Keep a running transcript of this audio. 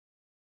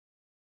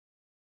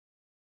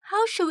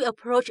How should we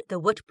approach the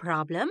word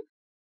problem?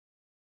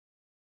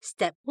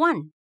 Step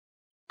 1.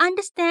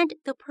 Understand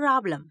the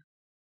problem.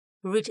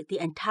 Read the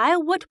entire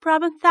word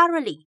problem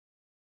thoroughly.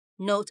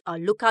 Note or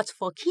look out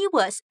for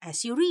keywords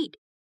as you read.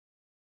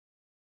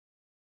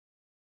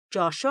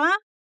 Joshua,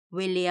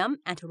 William,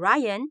 and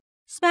Ryan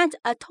spent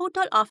a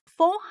total of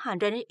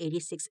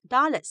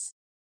 $486.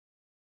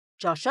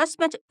 Joshua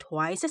spent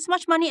twice as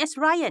much money as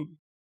Ryan.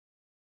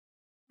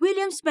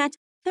 William spent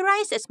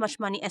thrice as much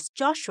money as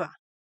Joshua.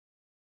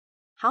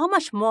 How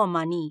much more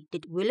money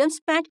did William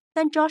spend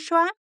than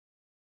Joshua?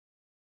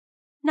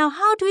 Now,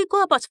 how do we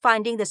go about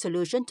finding the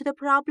solution to the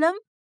problem?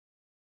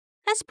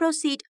 Let's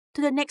proceed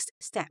to the next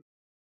step.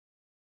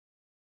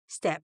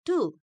 Step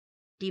 2.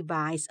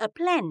 Devise a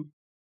plan.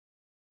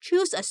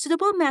 Choose a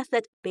suitable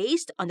method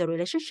based on the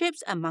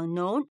relationships among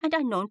known and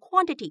unknown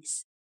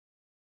quantities.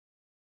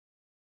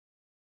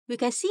 We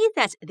can see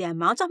that the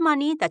amount of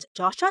money that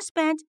Joshua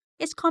spent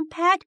is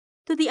compared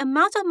to the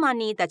amount of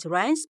money that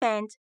Ryan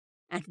spent,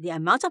 and the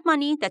amount of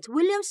money that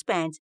William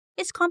spent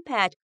is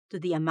compared to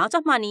the amount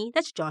of money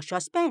that Joshua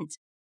spent.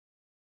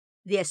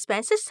 The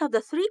expenses of the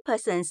three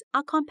persons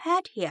are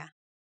compared here.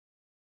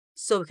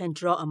 So we can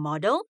draw a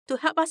model to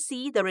help us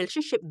see the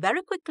relationship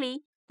very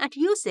quickly and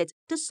use it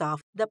to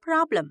solve the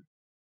problem.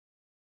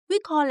 We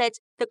call it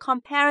the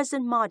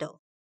comparison model.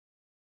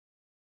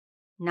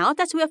 Now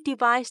that we have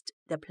devised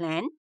the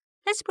plan,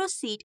 let's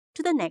proceed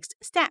to the next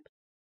step.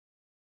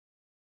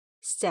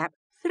 Step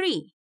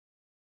 3.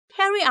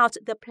 Carry out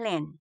the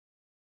plan.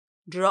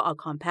 Draw a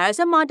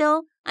comparison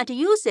model and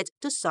use it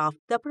to solve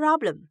the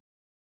problem.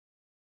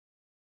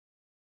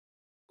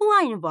 Who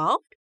are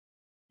involved?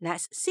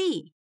 Let's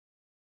see.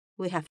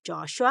 We have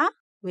Joshua,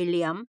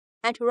 William,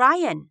 and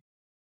Ryan.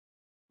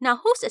 Now,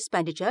 whose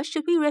expenditure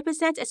should we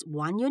represent as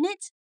 1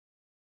 unit?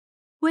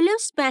 William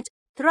spent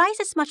thrice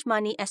as much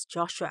money as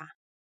Joshua.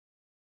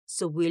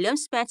 So William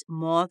spent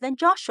more than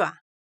Joshua.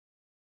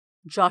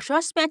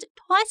 Joshua spent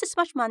twice as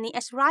much money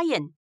as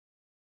Ryan.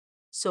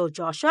 So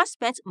Joshua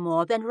spent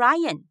more than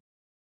Ryan.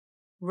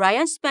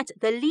 Ryan spent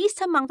the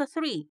least among the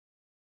three.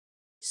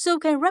 So we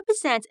can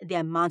represent the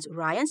amount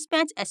Ryan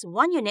spent as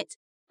 1 unit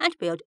and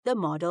build the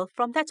model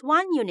from that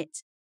 1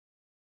 unit.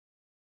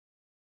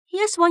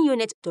 Here's 1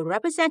 unit to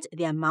represent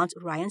the amount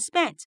Ryan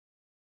spent.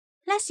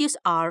 Let's use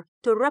R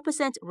to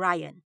represent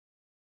Ryan.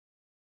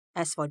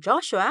 As for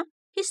Joshua,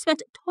 he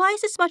spent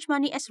twice as much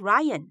money as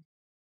Ryan.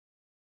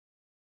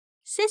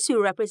 Since we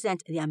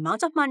represent the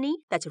amount of money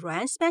that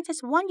Ryan spent as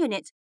 1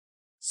 unit,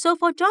 so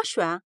for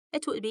Joshua,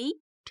 it would be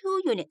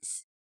 2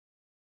 units.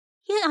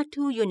 Here are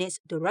 2 units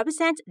to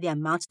represent the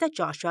amount that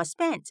Joshua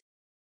spent.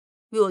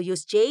 We will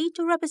use J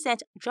to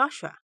represent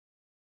Joshua.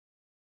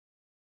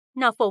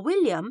 Now for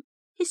William,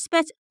 he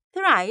spent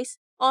thrice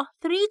or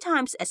 3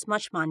 times as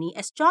much money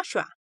as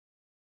Joshua.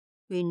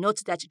 We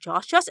note that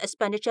Joshua's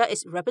expenditure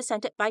is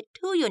represented by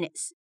 2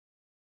 units.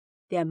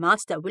 The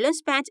amount that William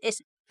spent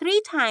is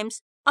 3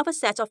 times of a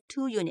set of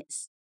 2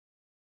 units.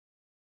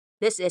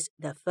 This is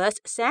the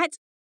first set,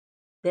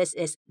 this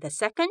is the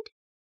second,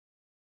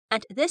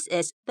 and this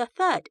is the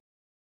third.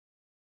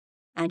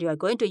 And you are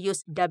going to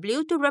use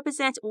W to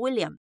represent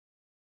William.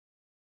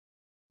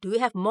 Do we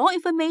have more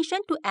information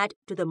to add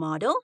to the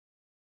model?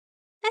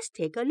 Let's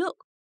take a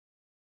look.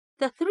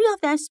 The 3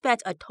 of them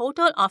spent a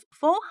total of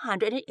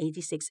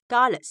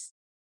 $486.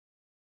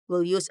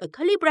 We'll use a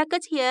curly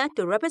bracket here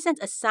to represent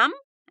a sum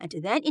and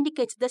then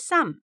indicate the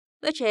sum,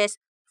 which is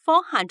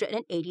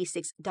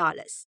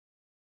 $486.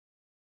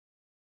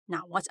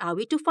 Now, what are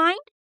we to find?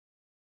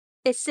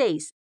 It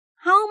says,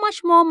 how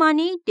much more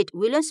money did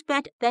William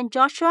spend than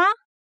Joshua?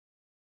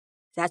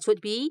 That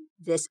would be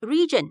this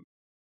region,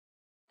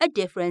 a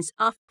difference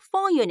of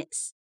 4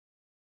 units.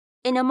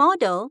 In a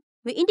model,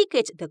 we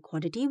indicate the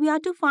quantity we are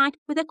to find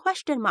with a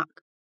question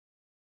mark.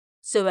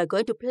 So we're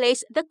going to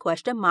place the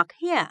question mark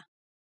here.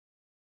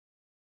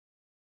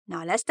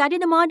 Now let's study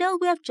the model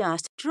we have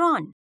just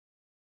drawn.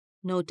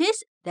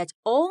 Notice that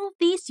all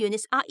these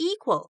units are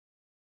equal.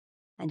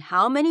 And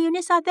how many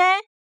units are there?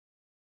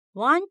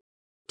 1,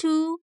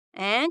 2,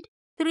 and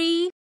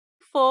 3,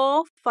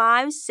 4,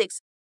 5,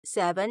 6,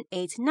 7,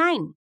 8,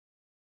 9.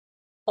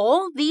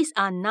 All these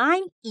are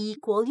 9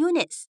 equal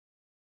units.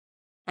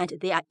 And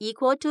they are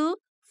equal to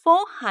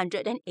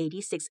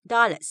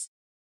 $486.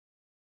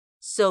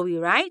 So we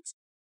write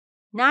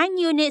 9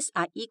 units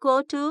are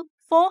equal to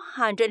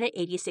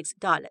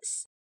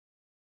 $486.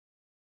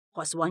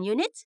 What's 1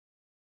 unit?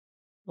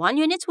 1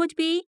 unit would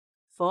be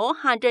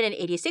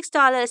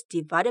 $486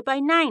 divided by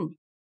 9.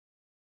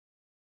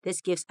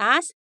 This gives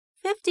us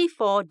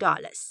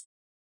 $54.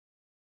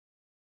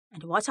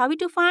 And what are we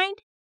to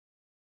find?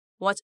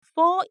 What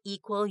 4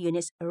 equal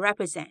units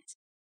represent.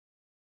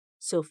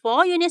 So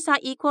 4 units are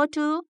equal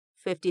to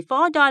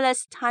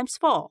 $54 times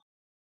 4.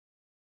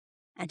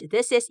 And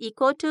this is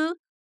equal to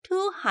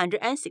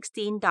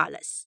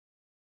 $216.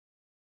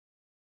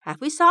 Have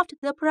we solved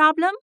the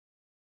problem?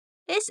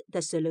 Is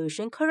the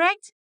solution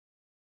correct?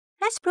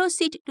 Let's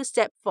proceed to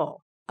step 4,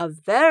 a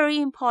very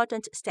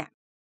important step.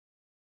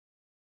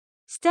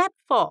 Step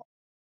 4.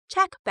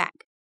 Check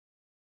back.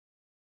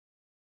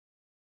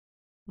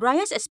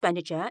 Ryan's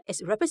expenditure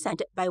is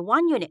represented by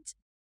 1 unit.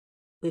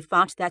 We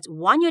found that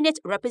 1 unit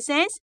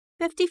represents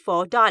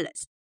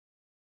 $54.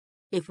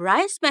 If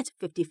Ryan spent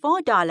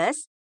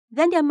 $54,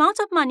 then the amount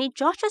of money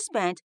Joshua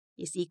spent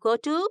is equal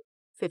to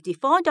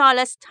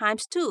 $54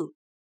 times 2,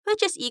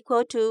 which is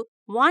equal to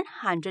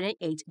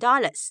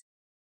 $108.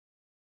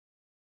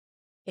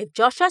 If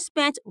Joshua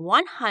spent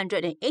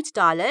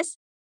 $108,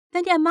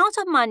 then the amount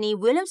of money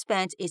William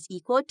spent is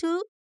equal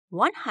to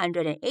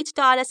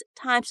 $108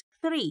 times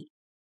 3,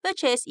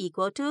 which is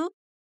equal to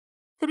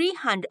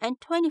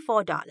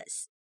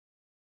 $324.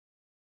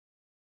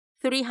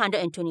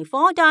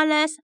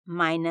 $324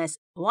 minus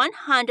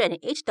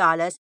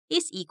 $108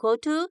 is equal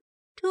to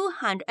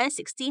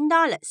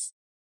 $216.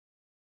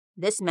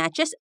 This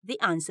matches the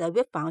answer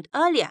we found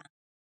earlier.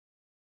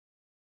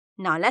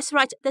 Now let's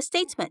write the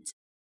statement.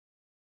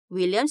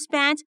 William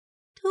spent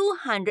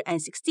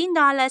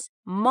 $216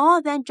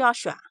 more than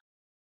Joshua.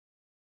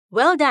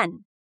 Well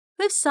done!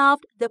 We've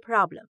solved the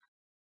problem.